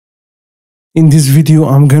In this video,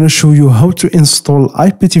 I'm gonna show you how to install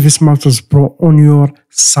IPTV Smarters Pro on your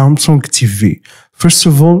Samsung TV. First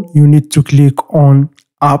of all, you need to click on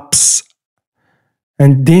Apps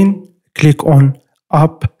and then click on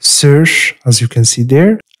App Search, as you can see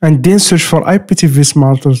there, and then search for IPTV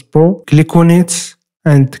Smarters Pro. Click on it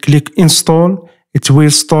and click Install. It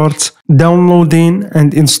will start downloading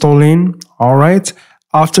and installing. All right.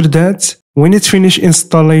 After that, when it finishes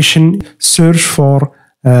installation, search for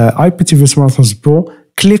IPTV Smarters Pro,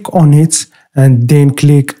 click on it and then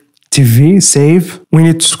click TV, save. We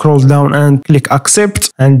need to scroll down and click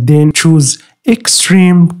accept and then choose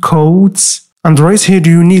extreme codes. And right here,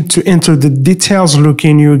 you need to enter the details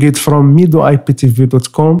login you get from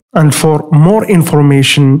midoiptv.com. And for more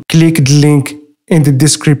information, click the link in the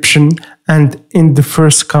description and in the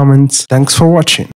first comments. Thanks for watching.